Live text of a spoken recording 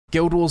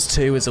Guild Wars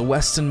 2 is a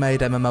Western-made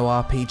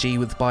MMORPG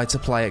with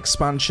buy-to-play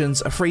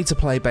expansions, a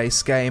free-to-play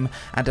base game,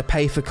 and a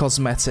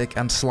pay-for-cosmetic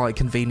and slight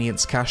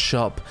convenience cash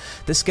shop.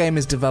 This game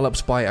is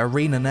developed by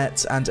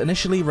ArenaNet and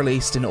initially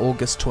released in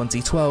August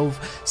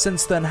 2012,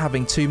 since then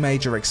having two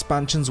major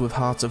expansions with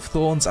Heart of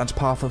Thorns and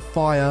Path of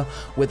Fire,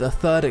 with a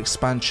third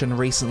expansion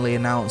recently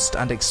announced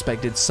and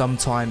expected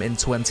sometime in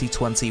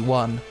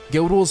 2021.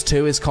 Guild Wars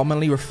 2 is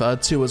commonly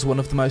referred to as one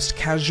of the most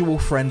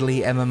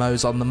casual-friendly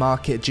MMOs on the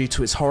market due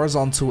to its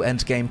horizontal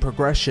endgame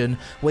progression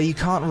where you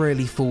can't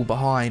really fall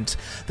behind.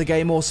 The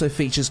game also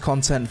features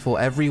content for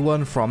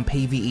everyone from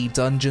PVE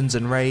Dungeons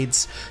and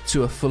Raids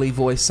to a fully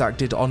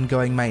voice-acted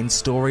ongoing main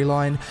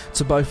storyline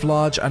to both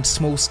large and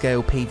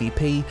small-scale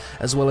PvP,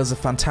 as well as a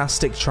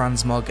fantastic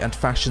transmog and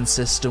fashion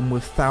system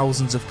with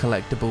thousands of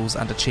collectables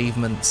and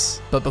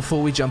achievements. But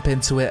before we jump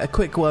into it, a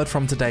quick word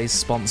from today's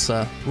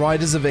sponsor.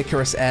 Riders of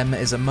Icarus M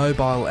is a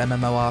mobile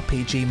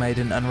MMORPG made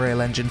in Unreal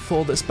Engine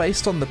 4 that's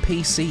based on the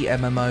PC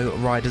MMO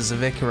Riders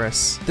of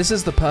Icarus. This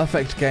is the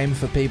perfect game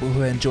for people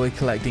who enjoy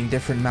collecting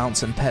different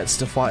mounts and pets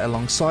to fight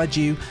alongside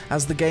you,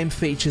 as the game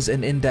features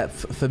an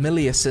in-depth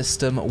familiar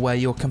system where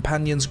your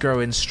companions grow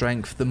in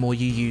strength the more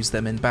you use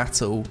them in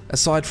battle.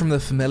 Aside from the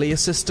familiar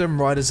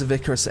system, Riders of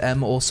Icarus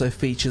M also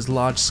features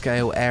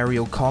large-scale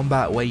aerial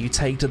combat where you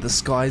take to the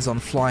skies on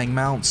flying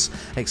mounts,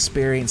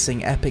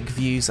 experiencing epic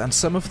views and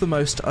some of the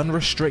most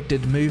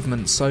unrestricted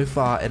movement so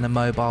far in a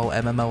mobile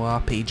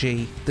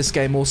MMORPG. This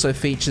game also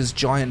features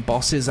giant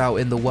bosses out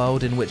in the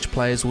world in which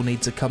players will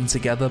need to come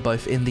together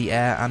both in the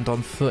air and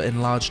on foot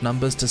in large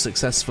numbers to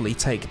successfully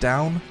take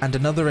down. And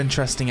another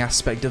interesting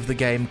aspect of the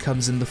game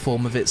comes in the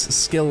form of its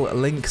skill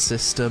link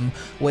system,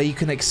 where you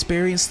can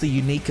experience the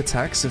unique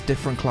attacks of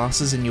different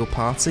classes in your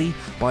party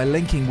by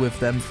linking with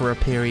them for a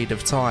period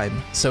of time.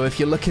 So if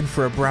you're looking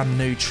for a brand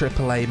new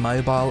AAA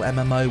mobile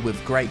MMO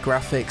with great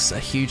graphics, a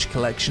huge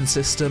collection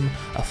system,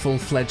 a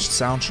full-fledged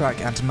soundtrack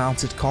and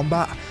mounted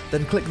combat,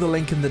 then click the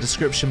link in the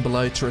description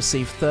below to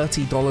receive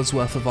 $30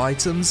 worth of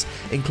items,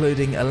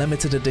 including a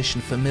limited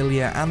edition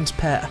familiar and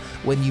pet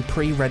when you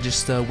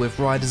pre-register with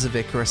Riders of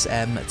Icarus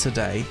M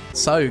today.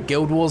 So,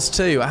 Guild Wars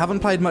 2. I haven't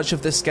played much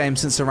of this game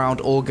since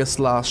around August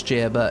last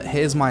year, but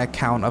here's my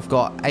account. I've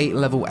got 8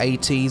 level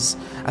 80s.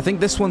 I think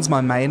this one's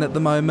my main at the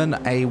moment,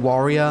 a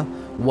warrior.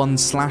 1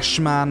 slash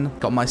man,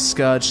 got my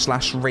Scourge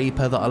slash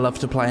Reaper that I love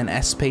to play in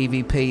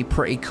SPVP,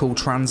 pretty cool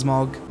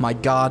transmog, my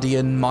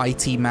Guardian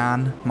Mighty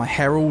Man, my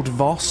Herald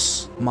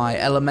Voss, my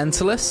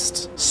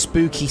Elementalist,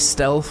 Spooky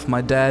Stealth,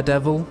 my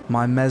Daredevil,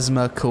 my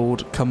Mesmer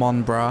called Come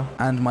On Brah,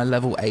 and my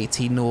level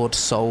 80 Nord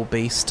Soul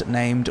Beast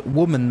named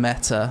Woman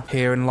Meta.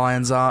 Here in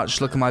Lion's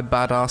Arch, look at my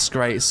badass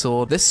great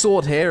sword. This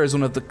sword here is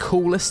one of the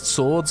coolest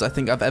swords I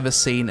think I've ever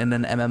seen in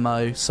an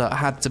MMO, so I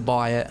had to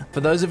buy it. For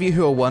those of you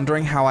who are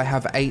wondering how I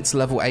have 8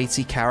 level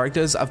 80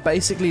 characters, I've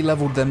basically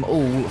leveled them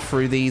all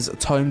through these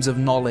tomes of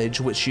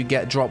knowledge which you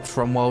get dropped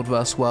from World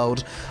vs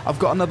World. I've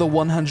got another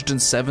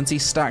 170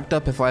 stacked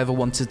up if I ever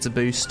wanted to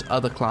boost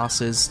other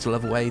classes to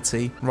level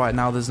 80. Right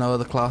now there's no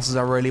other classes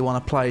I really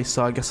want to play,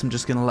 so I guess I'm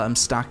just going to let them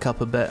stack up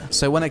a bit.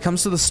 So when it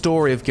comes to the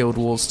story of Guild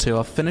Wars 2,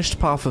 I've finished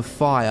Path of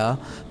Fire,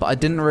 but I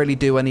didn't really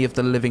do any of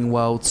the Living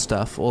World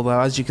stuff, although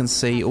as you can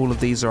see all of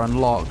these are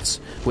unlocked,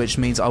 which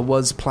means I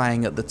was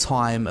playing at the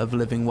time of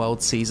Living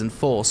World Season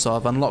 4, so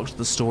I've unlocked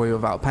the story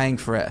without paying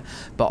for it.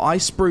 But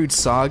Icebrood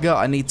Saga,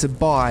 I need to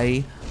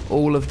buy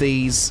all of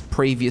these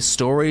previous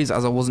stories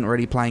as I wasn't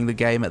really playing the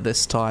game at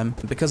this time.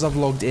 Because I've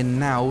logged in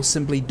now,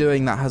 simply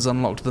doing that has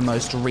unlocked the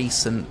most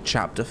recent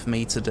chapter for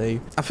me to do.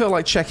 I feel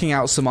like checking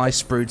out some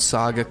Icebrood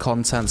Saga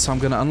content, so I'm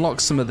going to unlock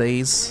some of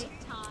these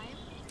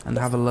and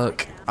have a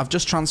look. I've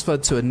just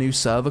transferred to a new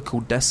server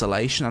called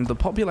Desolation and the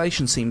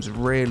population seems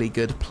really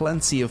good.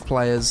 Plenty of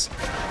players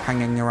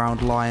hanging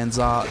around Lion's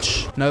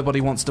Arch. Nobody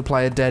wants to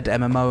play a dead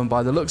MMO and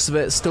by the looks of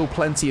it, still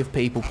plenty of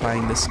people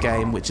playing this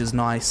game, which is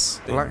nice.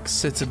 Black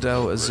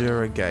Citadel,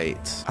 Azura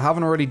Gate. I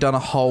haven't already done a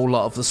whole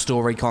lot of the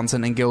story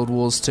content in Guild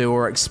Wars 2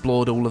 or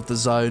explored all of the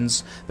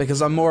zones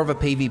because I'm more of a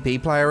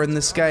PvP player in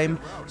this game,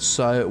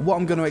 so what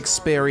I'm going to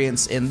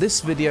experience in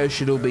this video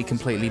should all be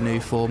completely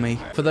new for me.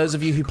 For those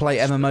of you who play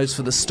MMOs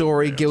for the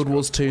story, Guild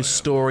Wars 2's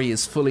story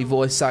is fully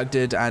voice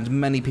acted and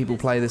many people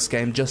play this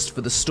game just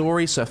for the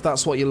story, so if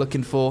that's what you're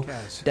looking for,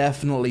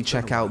 definitely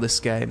check out this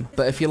game.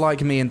 But if you're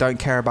like me and don't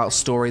care about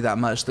story that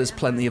much, there's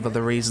plenty of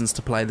other reasons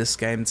to play this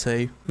game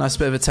too. Nice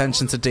bit of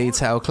attention to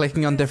detail.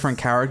 Clicking on different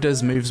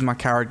characters moves my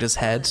character's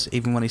head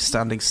even when he's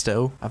standing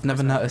still. I've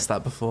never noticed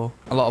that before.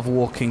 A lot of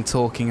walking,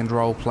 talking and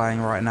role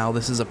playing right now.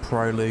 This is a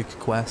prologue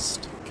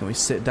quest. Can we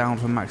sit down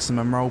for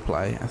maximum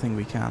roleplay? I think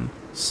we can.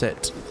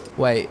 Sit.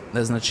 Wait,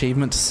 there's an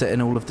achievement to sit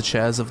in all of the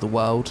chairs of the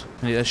world.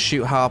 I need to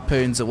shoot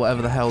harpoons at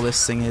whatever the hell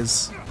this thing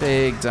is.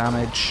 Big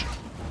damage.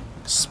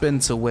 Spin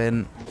to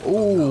win.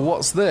 Ooh,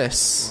 what's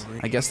this?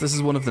 I guess this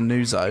is one of the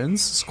new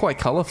zones. It's quite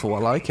colourful, I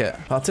like it.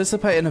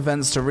 Participate in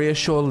events to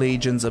reassure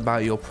legions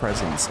about your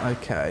presence.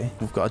 Okay,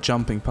 we've got a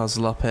jumping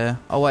puzzle up here.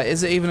 Oh wait,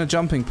 is it even a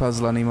jumping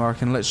puzzle anymore? I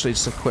can literally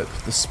just equip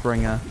the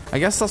Springer. I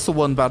guess that's the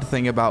one bad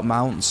thing about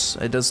mounts.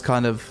 It does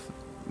kind of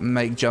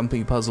make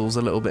jumping puzzles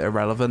a little bit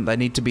irrelevant. They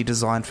need to be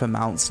designed for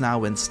mounts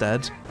now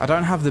instead. I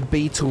don't have the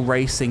beetle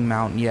racing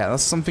mount yet.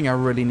 That's something I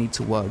really need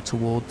to work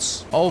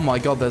towards. Oh my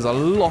god, there's a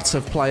lot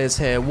of players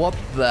here. What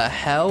the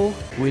hell?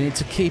 We need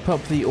to keep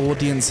up the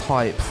audience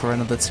hype for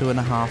another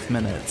 2.5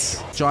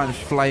 minutes. Giant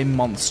flame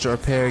monster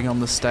appearing on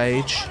the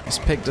stage. It's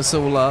picked us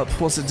all up.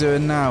 What's it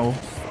doing now?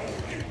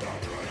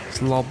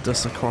 It's lobbed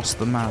us across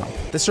the map.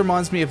 This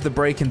reminds me of the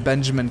Breaking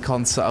Benjamin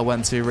concert I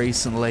went to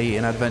recently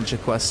in Adventure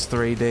Quest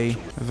 3D.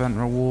 Event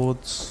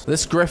rewards.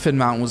 This griffin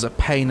mount was a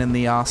pain in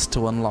the ass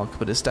to unlock,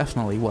 but it's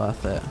definitely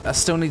worth it. I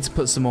still need to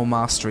put some more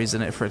masteries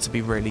in it for it to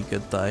be really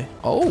good though.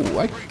 Oh,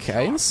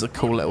 okay. This is a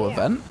cool little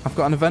event. I've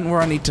got an event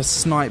where I need to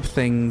snipe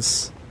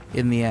things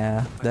in the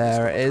air.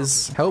 There it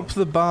is. Help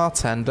the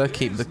bartender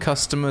keep the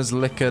customers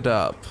liquored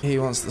up. He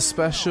wants the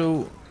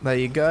special. There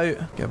you go.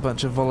 Get a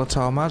bunch of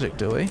volatile magic,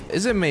 do we?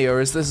 Is it me,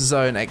 or is this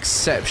zone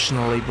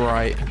exceptionally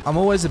bright? I'm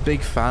always a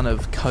big fan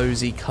of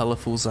cozy,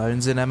 colourful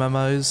zones in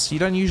MMOs. You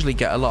don't usually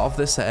get a lot of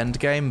this at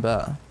endgame,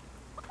 but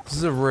this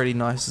is a really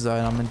nice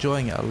zone. I'm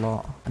enjoying it a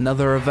lot.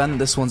 Another event.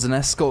 This one's an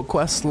escort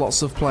quest.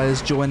 Lots of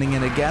players joining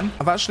in again.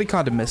 I've actually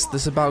kind of missed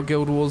this about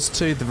Guild Wars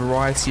 2, the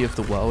variety of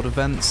the world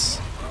events.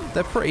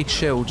 They're pretty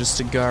chill just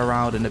to go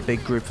around in a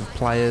big group of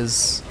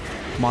players,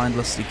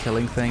 mindlessly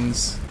killing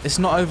things. It's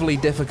not overly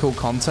difficult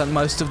content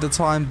most of the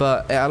time,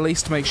 but it at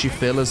least makes you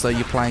feel as though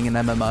you're playing an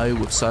MMO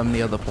with so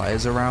many other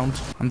players around.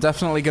 I'm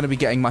definitely going to be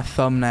getting my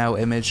thumbnail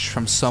image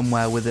from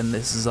somewhere within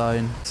this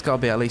zone. It's got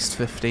to be at least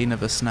 15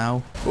 of us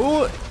now.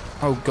 Ooh!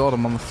 Oh god,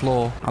 I'm on the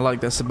floor. I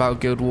like this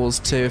about Guild Wars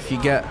 2. If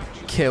you get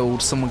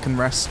killed, someone can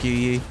rescue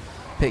you,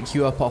 pick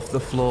you up off the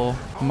floor.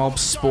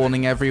 Mobs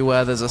spawning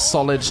everywhere. There's a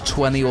solid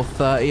 20 or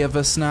 30 of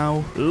us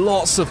now.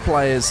 Lots of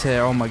players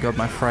here. Oh my god,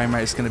 my frame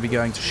rate's going to be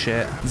going to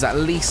shit. There's at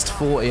least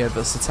 40 of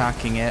us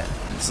attacking it.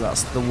 So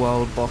that's the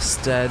world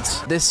boss dead.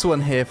 This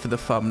one here for the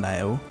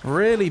thumbnail.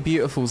 Really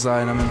beautiful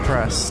zone. I'm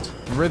impressed.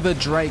 River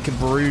Drake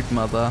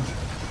Broodmother.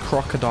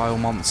 Crocodile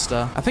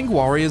monster. I think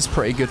Warrior's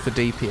pretty good for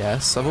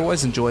DPS. I've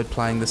always enjoyed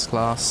playing this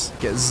class.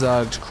 Get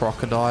Zerged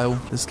Crocodile.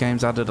 This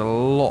game's added a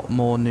lot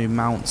more new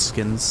mount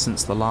skins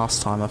since the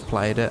last time I've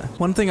played it.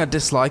 One thing I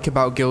dislike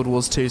about Guild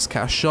Wars 2's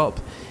cash shop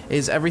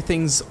is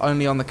everything's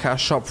only on the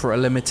cash shop for a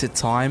limited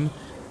time.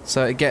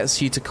 So it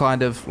gets you to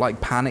kind of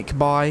like panic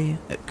buy.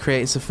 It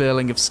creates a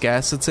feeling of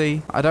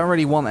scarcity. I don't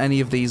really want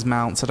any of these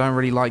mounts. I don't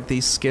really like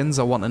these skins.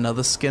 I want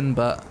another skin,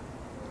 but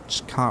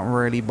just can't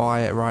really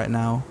buy it right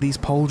now. These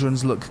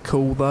pauldrons look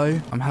cool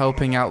though. I'm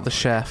helping out the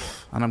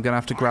chef and I'm gonna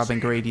have to grab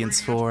ingredients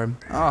for him.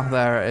 Oh,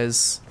 there it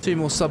is. 2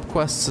 more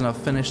subquests and I've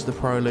finished the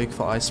prologue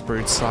for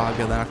Icebrood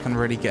Saga. Then I can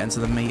really get into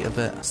the meat of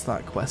it. That's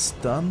that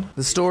quest done.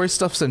 The story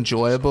stuff's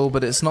enjoyable,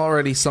 but it's not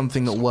really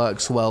something that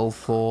works well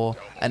for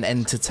an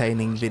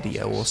entertaining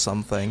video or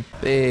something.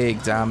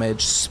 Big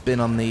damage. Spin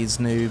on these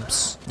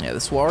noobs. Yeah,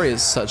 this warrior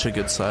is such a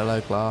good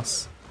solo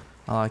class.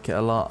 I like it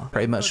a lot.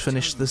 Pretty much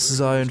finished this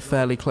zone,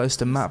 fairly close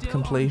to map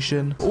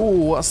completion. Ooh,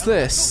 what's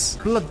this?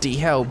 Bloody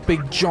hell,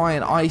 big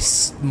giant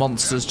ice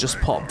monsters just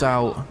popped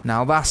out.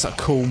 Now that's a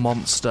cool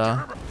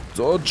monster.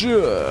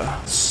 Dodger!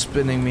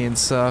 Spinning me in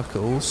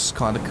circles,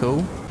 kinda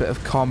cool. Bit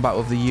of combat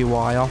with the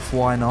UI off,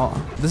 why not?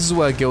 This is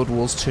where Guild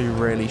Wars 2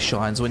 really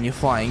shines, when you're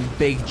fighting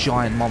big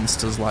giant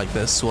monsters like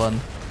this one.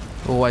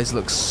 Always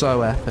looks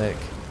so epic.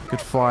 Good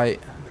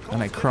fight,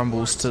 and it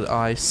crumbles to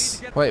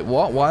ice. Wait,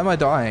 what? Why am I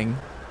dying?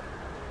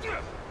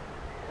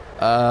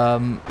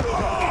 Oh,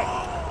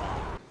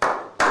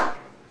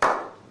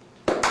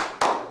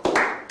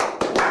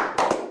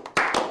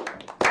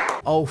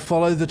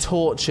 follow the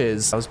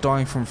torches. I was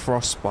dying from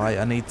frostbite.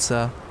 I need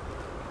to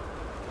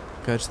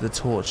go to the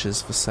torches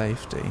for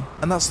safety.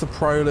 And that's the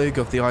prologue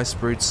of the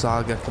Icebrood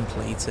Saga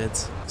completed.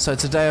 So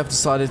today I've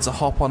decided to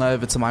hop on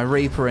over to my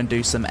Reaper and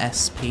do some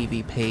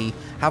SPVP.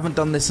 Haven't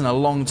done this in a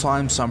long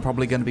time, so I'm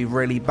probably going to be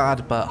really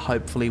bad, but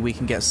hopefully we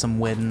can get some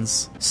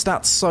wins.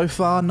 Stats so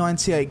far,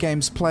 98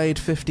 games played,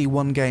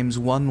 51 games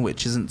won,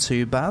 which isn't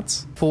too bad.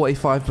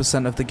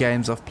 45% of the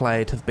games I've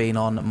played have been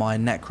on my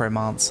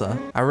Necromancer.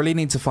 I really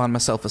need to find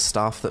myself a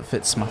staff that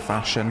fits my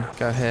fashion.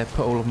 Go here,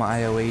 put all of my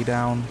AoE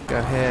down.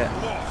 Go here.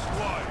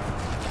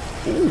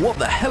 Ooh, what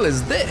the hell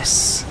is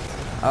this?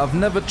 I've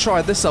never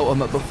tried this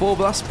ultimate before,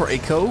 but that's pretty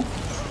cool.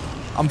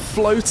 I'm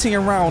floating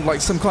around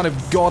like some kind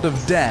of god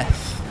of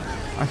death.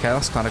 Okay,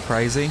 that's kind of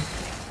crazy.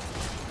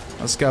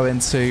 Let's go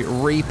into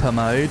Reaper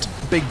mode.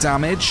 Big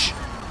damage.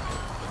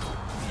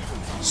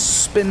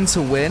 Spin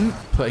to win.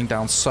 Putting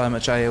down so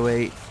much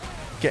AoE.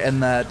 Get in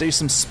there, do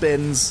some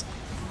spins.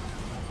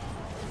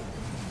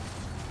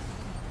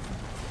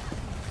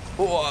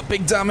 Oh,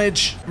 big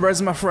damage.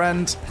 Res my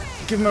friend.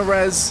 Give him a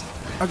res.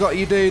 I got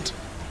you, dude.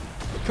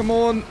 Come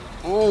on.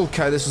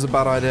 Okay, this was a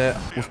bad idea.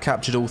 We've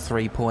captured all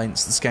 3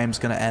 points. This game's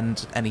going to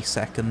end any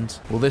second.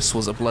 Well, this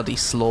was a bloody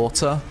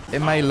slaughter. It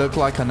may look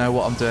like I know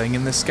what I'm doing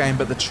in this game,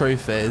 but the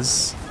truth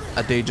is,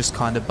 I do just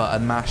kind of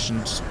button mash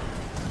and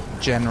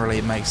generally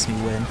it makes me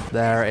win.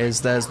 There it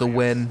is, there's the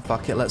win.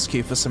 Fuck it, let's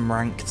queue for some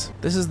ranked.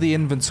 This is the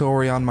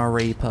inventory on my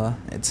Reaper.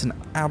 It's an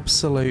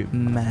absolute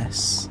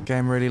mess.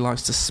 Game really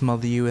likes to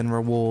smother you in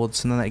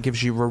rewards, and then it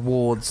gives you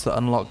rewards that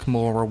unlock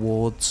more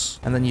rewards.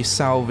 And then you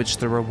salvage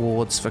the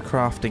rewards for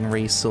crafting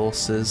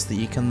resources that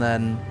you can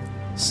then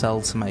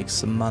sell to make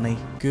some money.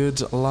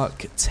 Good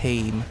luck,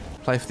 team.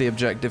 Play for the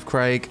objective,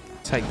 Craig.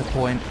 Take the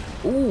point.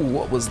 Ooh,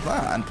 what was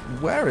that? And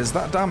where is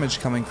that damage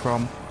coming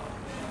from?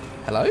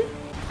 Hello?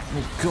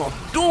 Oh god.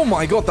 Oh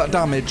my god, that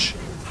damage.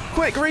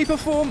 Quick, Reaper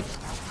form.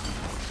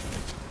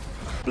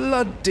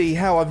 Bloody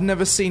hell, I've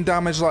never seen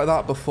damage like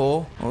that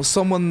before. Well,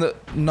 someone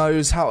that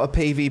knows how to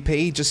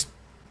PvP just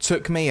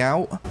took me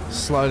out.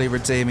 Slowly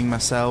redeeming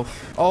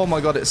myself. Oh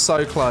my god, it's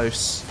so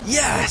close.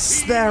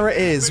 Yes, there it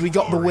is. We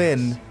got the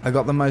win. I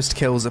got the most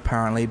kills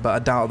apparently, but I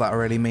doubt that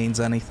really means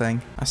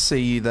anything. I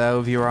see you there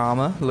with your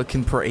armor,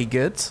 looking pretty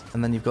good.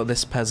 And then you've got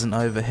this peasant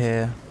over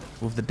here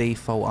with the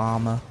default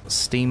armor.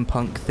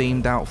 Steampunk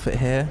themed outfit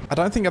here. I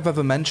don't think I've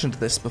ever mentioned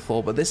this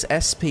before, but this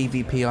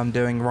SPVP I'm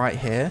doing right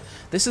here,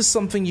 this is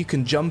something you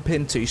can jump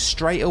into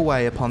straight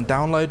away upon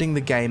downloading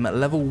the game at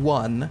level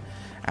 1,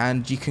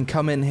 and you can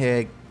come in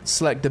here,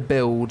 select a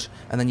build,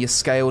 and then you're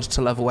scaled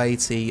to level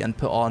 80 and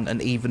put on an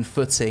even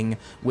footing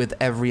with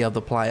every other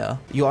player.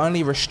 Your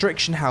only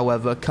restriction,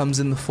 however, comes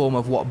in the form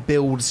of what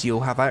builds you'll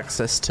have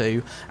access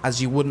to,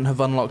 as you wouldn't have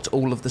unlocked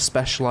all of the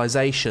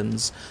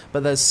specializations,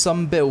 but there's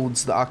some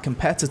builds that are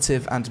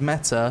competitive and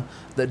meta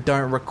that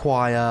don't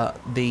require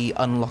the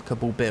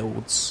unlockable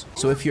builds.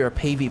 So if you're a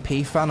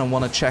PvP fan and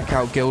want to check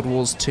out Guild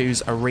Wars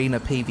 2's Arena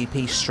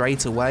PvP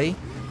straight away,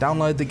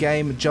 download the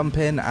game, jump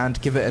in,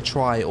 and give it a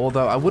try,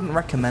 although I wouldn't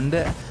recommend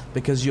it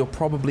because you're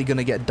probably going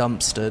to get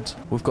dumpstered.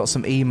 We've got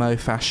some emo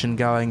fashion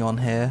going on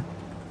here.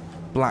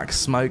 Black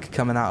smoke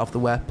coming out of the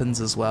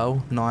weapons as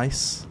well.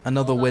 Nice.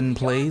 Another win,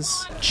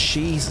 please.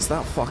 Jesus,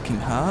 that fucking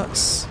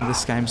hurts.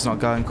 This game's not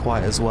going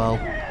quite as well.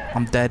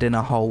 I'm dead in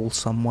a hole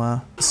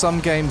somewhere. Some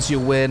games you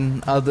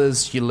win,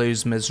 others you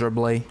lose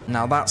miserably.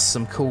 Now that's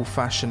some cool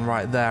fashion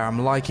right there.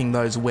 I'm liking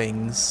those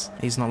wings.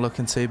 He's not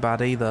looking too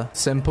bad either.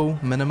 Simple,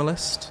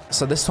 minimalist.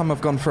 So this time I've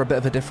gone for a bit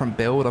of a different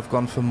build. I've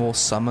gone for more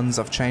summons.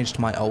 I've changed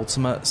my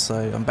ultimate,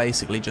 so I'm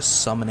basically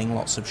just summoning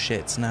lots of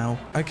shit now.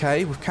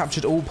 Okay, we've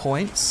captured all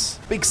points.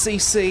 Big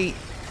CC,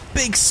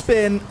 big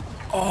spin.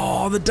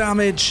 Oh, the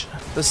damage.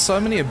 There's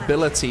so many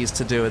abilities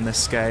to do in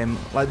this game.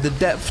 Like, the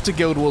depth to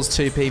Guild Wars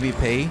 2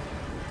 PvP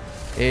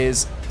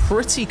is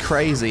pretty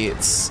crazy.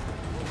 It's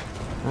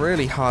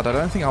really hard. I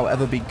don't think I'll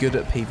ever be good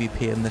at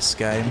PvP in this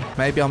game.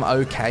 Maybe I'm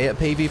okay at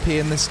PvP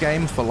in this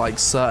game for like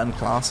certain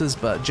classes,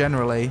 but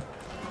generally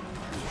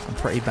I'm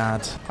pretty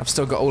bad. I've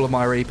still got all of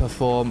my Reaper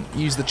form.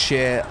 Use the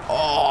cheer.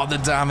 Oh, the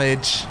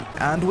damage.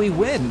 And we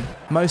win.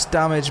 Most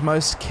damage,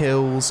 most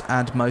kills,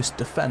 and most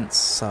defense.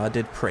 So I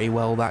did pretty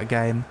well that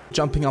game.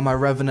 Jumping on my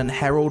Revenant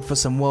Herald for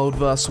some World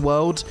vs.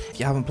 World. If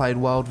you haven't played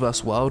World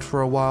vs. World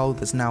for a while,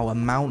 there's now a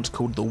mount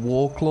called the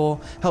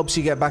Warclaw. Helps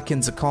you get back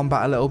into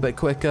combat a little bit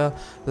quicker.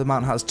 The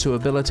mount has 2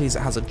 abilities.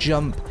 It has a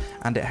jump,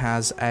 and it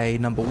has a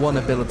number 1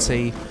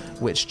 ability,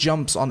 which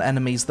jumps on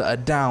enemies that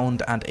are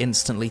downed and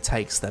instantly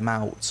takes them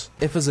out.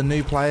 If as a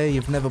new player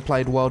you've never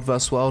played World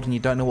vs. World and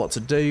you don't know what to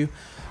do,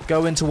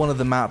 go into one of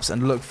the maps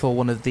and look for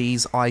one of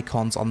these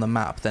icons on the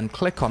map, then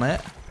click on it.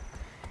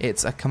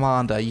 It's a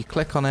commander. You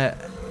click on it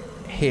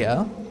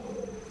here,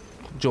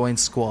 join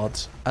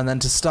squad, and then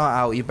to start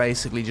out you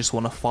basically just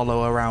want to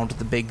follow around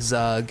the big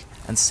Zerg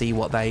and see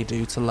what they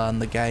do to learn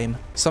the game.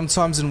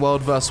 Sometimes in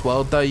World vs.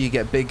 World though you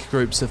get big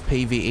groups of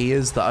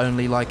PvEers that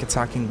only like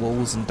attacking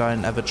walls and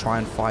don't ever try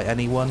and fight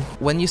anyone.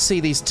 When you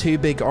see these 2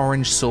 big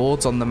orange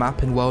swords on the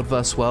map in World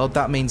vs. World,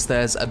 that means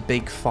there's a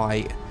big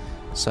fight.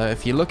 So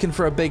if you're looking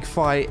for a big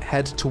fight,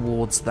 head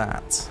towards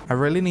that. I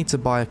really need to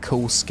buy a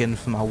cool skin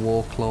for my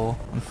Warclaw.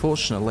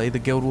 Unfortunately, the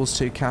Guild Wars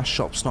 2 cash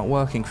shop's not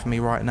working for me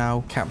right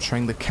now.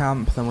 Capturing the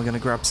camp, then we're going to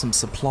grab some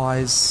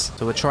supplies.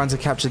 So we're trying to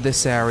capture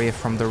this area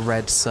from the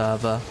red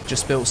server.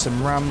 Just built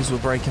some rams, we're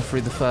breaking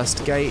through the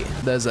first gate.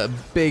 There's a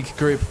big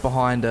group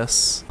behind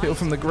us. People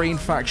from the green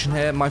faction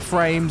here, my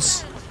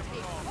frames.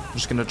 I'm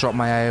just going to drop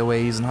my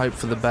AoEs and hope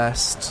for the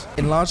best.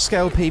 In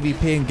large-scale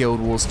PvP in Guild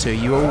Wars 2,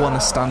 you all want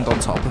to stand on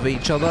top of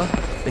each other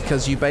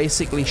because you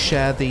basically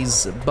share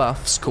these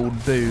buffs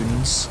called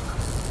boons,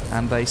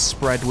 and they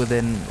spread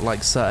within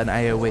like certain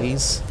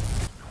AoEs.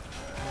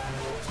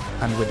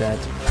 And we're dead.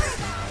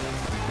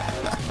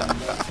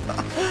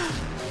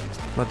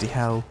 Bloody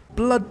hell.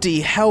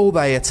 Bloody hell,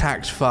 they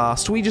attacked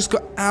fast. We just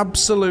got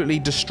absolutely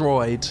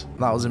destroyed.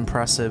 That was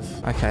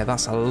impressive. Okay,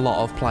 that's a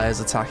lot of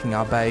players attacking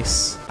our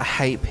base. I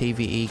hate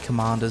PvE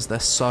commanders. They're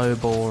so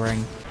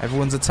boring.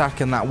 Everyone's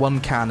attacking that one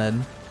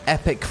cannon.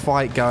 Epic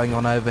fight going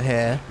on over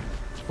here.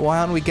 Why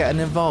aren't we getting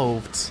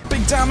involved?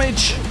 Big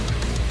damage!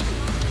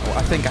 Oh,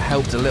 I think I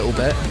helped a little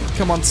bit.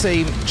 Come on,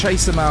 team.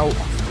 Chase them out.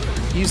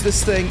 Use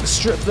this thing.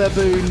 Strip their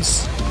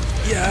boons.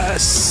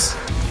 Yes!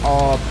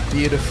 Oh,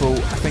 beautiful.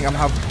 I think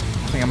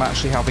I'm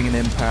actually having an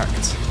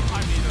impact.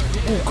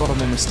 Oh god,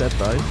 I'm almost dead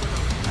though.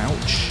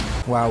 Ouch.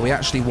 Wow, we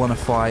actually won a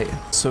fight.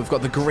 So we've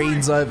got the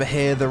greens over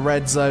here, the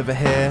reds over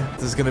here.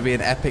 This is going to be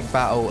an epic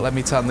battle. Let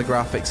me turn the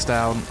graphics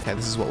down. Okay,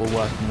 this is what we're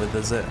working with,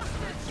 is it?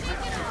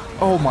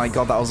 Oh my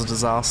god, that was a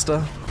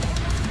disaster.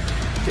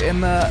 Get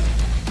in there.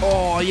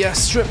 Oh,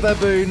 yes, strip their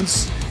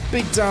boons.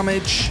 Big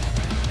damage.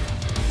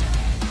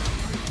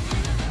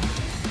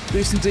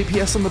 Do some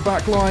DPS on the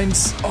back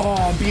lines.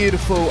 Oh,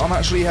 beautiful. I'm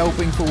actually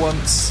helping for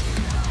once.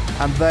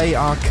 And they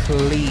are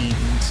cleaned.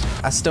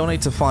 I still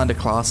need to find a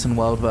class in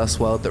World vs.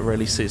 World that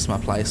really suits my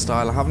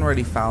playstyle. I haven't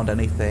really found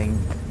anything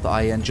that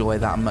I enjoy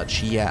that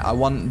much yet. I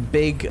want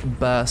big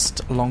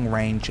burst, long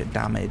range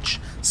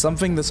damage.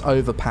 Something that's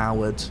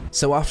overpowered.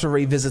 So after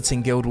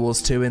revisiting Guild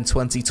Wars 2 in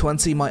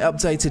 2020, my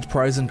updated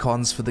pros and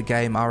cons for the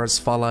game are as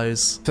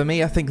follows. For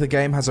me, I think the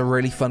game has a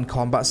really fun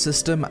combat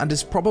system and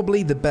is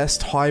probably the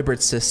best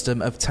hybrid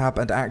system of tab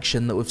and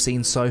action that we've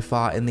seen so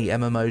far in the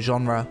MMO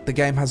genre. The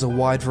game has a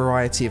wide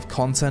variety of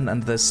content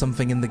and there's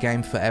something in the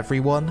game for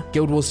everyone.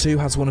 Guild Wars 2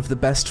 has one of the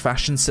best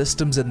fashion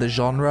systems in the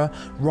genre,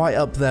 right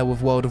up there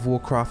with World of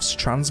Warcraft's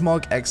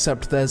transmog,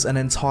 except there's an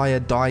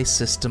entire dye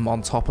system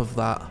on top of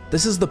that.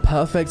 This is the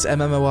perfect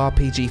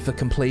MMORPG for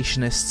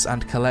completionists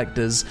and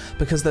collectors,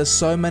 because there's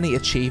so many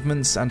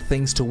achievements and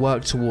things to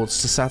work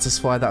towards to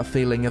satisfy that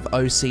feeling of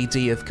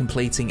OCD of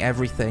completing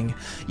everything.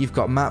 You've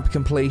got map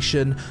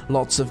completion,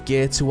 lots of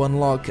gear to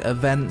unlock,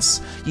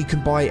 events, you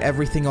can buy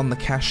everything on the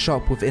cash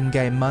shop with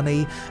in-game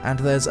money, and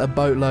there's a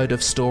boatload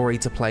of story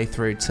to play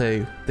through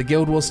too. The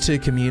Guild Wars 2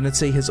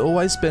 community has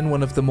always been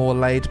one of the more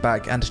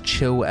laid-back and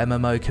chill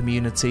MMO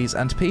communities,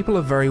 and people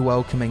are very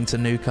welcoming to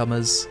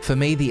newcomers. For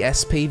me, the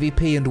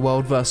SPVP and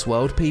World vs.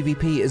 World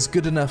PvP is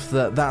good enough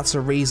that that's a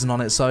reason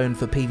on its own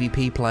for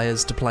PvP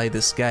players to play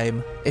this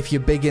game. If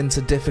you're big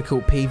into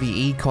difficult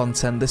PvE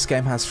content, this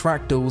game has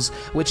Fractals,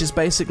 which is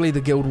basically the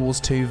Guild Wars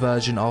 2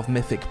 version of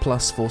Mythic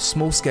Plus for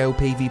small-scale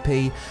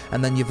PvP,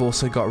 and then you've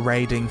also got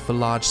Raiding for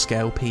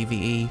large-scale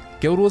PvE.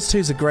 Guild Wars 2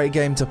 is a great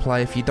game to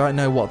play if you don't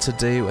know what to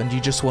do and you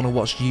just want to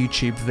watch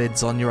YouTube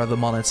vids on your other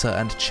monitor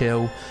and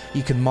chill.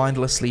 You can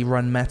mindlessly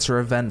run meta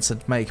events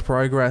and make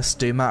progress,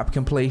 do map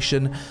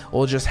completion,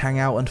 or just hang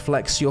out and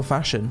flex your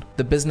fashion.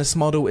 The business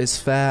model is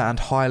fair and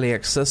highly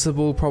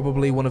accessible,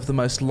 probably one of the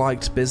most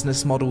liked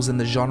business models in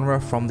the genre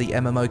from the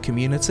MMO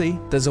community.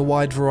 There's a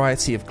wide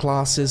variety of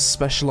classes,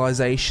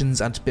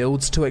 specializations, and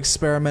builds to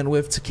experiment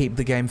with to keep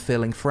the game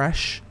feeling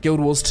fresh. Guild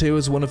Wars 2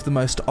 is one of the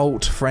most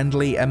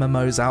alt-friendly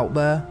MMOs out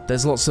there.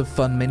 There's lots of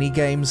fun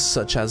mini-games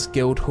such as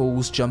guild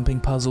halls,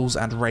 jumping puzzles,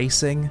 and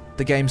racing.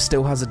 The game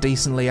still has a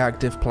decently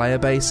active player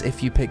base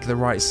if you pick the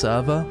right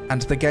server,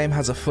 and the game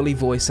has a fully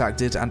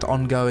voice-acted and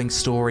ongoing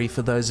story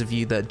for those of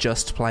you that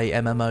just play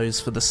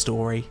MMOs for the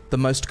story. The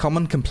most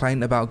common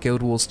complaint about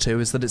Guild Wars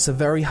 2 is that it's a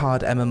very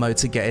hard MMO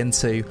to get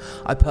into.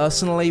 I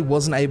personally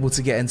wasn't able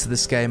to get into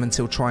this game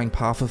until trying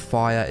Path of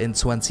Fire in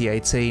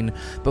 2018.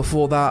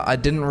 Before that, I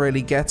didn't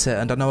really get it,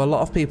 and I know a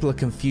lot of people are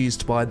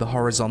confused by the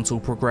horizontal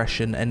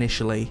progression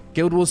initially.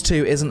 Guild Wars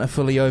 2 isn't a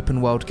fully open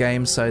world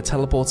game, so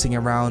teleporting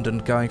around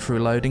and going through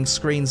loading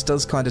screens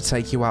does kind of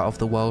take you out of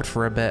the world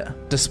for a bit.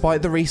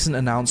 Despite the recent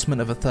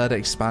announcement of a third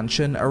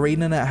expansion,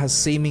 ArenaNet has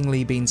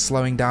seemingly been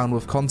slowing down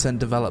with content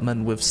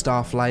development with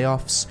staff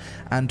layoffs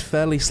and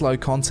fairly slow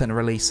content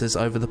releases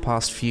over the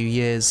past few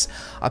years.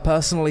 I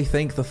personally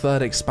think the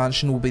third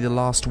expansion will be the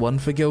last one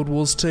for Guild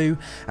Wars 2,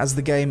 as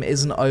the game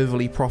isn't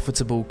overly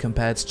profitable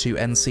compared to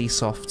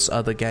NCSoft's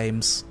other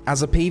games.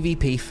 As a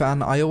PvP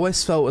fan, I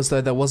always felt as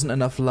though there wasn't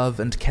enough love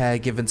and care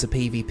given to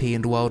PvP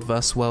and World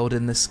vs. World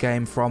in this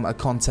game from a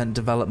content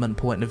development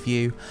point of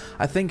view.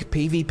 I think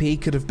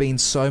PvP could have been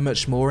so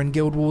much more in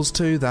Guild Wars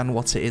 2 than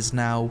what it is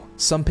now.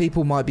 Some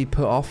people might be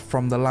put off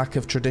from the lack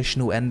of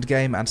traditional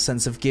endgame and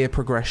sense of gear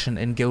progression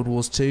in Guild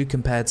Wars 2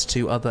 compared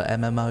to other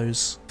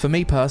MMOs. For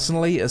me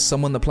personally, as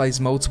someone that plays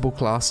multiple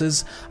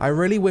classes, I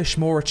really wish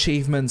more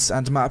achievements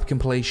and map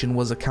completion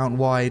was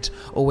account-wide,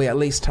 or we at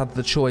least had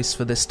the choice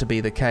for this to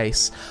be the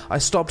case. I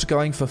stopped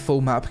going for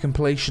full map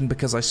completion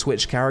because I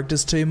switch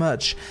characters too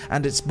much,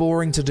 and it's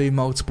boring to do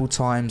multiple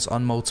times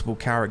on multiple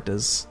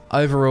characters.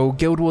 Overall,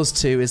 Guild Wars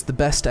 2 is the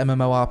best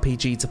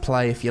MMORPG to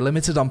play if you're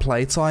limited on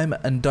playtime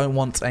and don't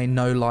want a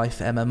no-life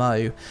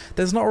MMO.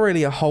 There's not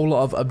really a whole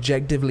lot of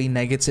objectively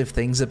negative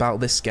things about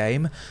this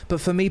game,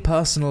 but for me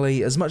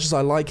personally, as much as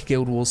I like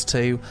Guild Wars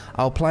 2,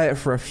 I'll play it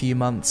for a few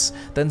months,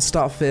 then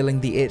start feeling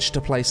the itch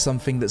to play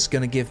something that's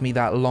going to give me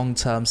that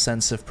long-term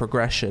sense of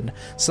progression,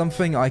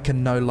 something I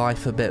can know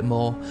life a bit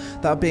more.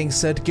 That being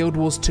said, Guild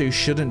Wars 2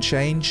 shouldn't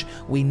change.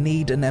 We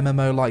need an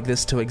MMO like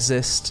this to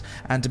exist,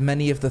 and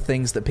many of the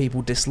things that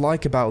people dislike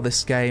about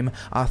this game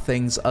are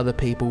things other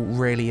people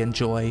really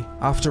enjoy.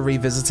 After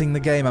revisiting the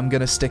game, I'm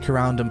going to stick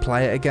around and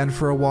play it again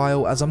for a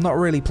while, as I'm not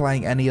really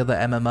playing any other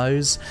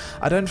MMOs.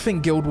 I don't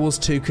think Guild Wars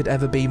 2 could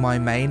ever be my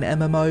main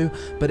MMO,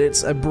 but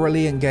it's a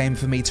brilliant game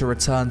for me to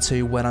return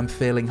to when I'm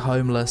feeling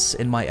homeless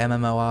in my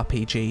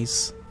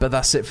MMORPGs. But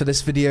that's it for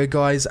this video,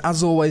 guys.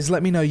 As always,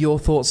 let me know your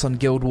thoughts on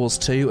Guild Wars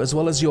 2, as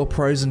well as your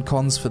pros and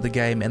cons for the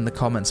game in the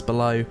comments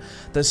below.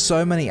 There's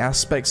so many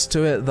aspects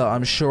to it that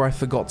I'm sure I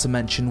forgot to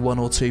mention one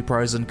or two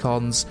pros and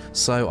cons,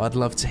 so I'd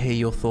love to hear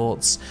your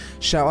thoughts.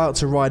 Shout out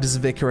to Riders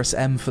of Icarus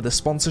M for the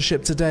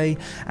sponsorship today,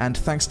 and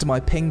thanks to my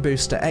ping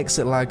booster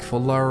ExitLag for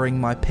lowering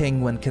my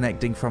ping when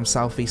connecting from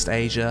Southeast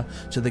Asia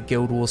to the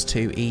Guild Wars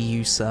 2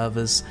 EU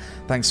servers.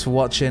 Thanks for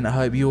watching, I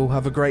hope you all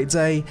have a great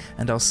day,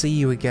 and I'll see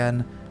you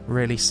again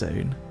really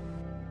soon.